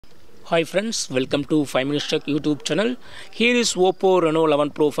Hi friends, welcome to 5 Minutes Tech YouTube channel. Here is Oppo Reno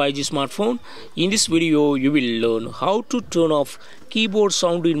 11 Pro 5G smartphone. In this video, you will learn how to turn off keyboard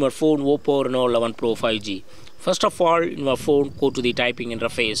sound in your phone Oppo Reno 11 Pro 5G. First of all, in your phone, go to the typing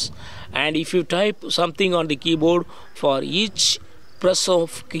interface. And if you type something on the keyboard, for each press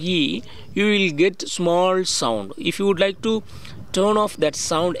of key, you will get small sound. If you would like to turn off that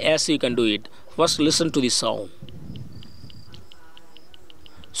sound, as you can do it, first listen to the sound.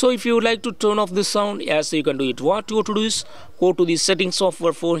 So if you would like to turn off this sound, yes, you can do it. What you have to do is go to the settings of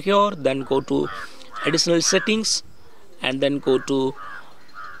your phone here, then go to additional settings, and then go to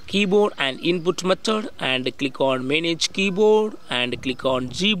keyboard and input method, and click on manage keyboard, and click on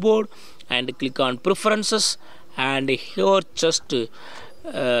Gboard, and click on preferences, and here just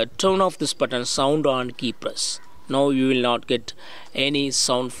turn off this button sound on key press. Now you will not get any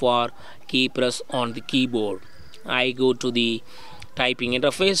sound for key press on the keyboard. I go to the typing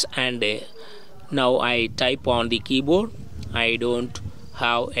interface and now I type on the keyboard. I don't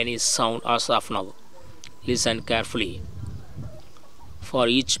have any sound as of now. Listen carefully. For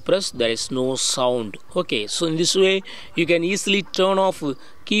each press there is no sound. Okay, so in this way you can easily turn off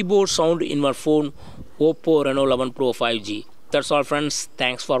keyboard sound in your phone Oppo Reno 11 Pro 5G. That's all friends.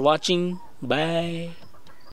 Thanks for watching. Bye.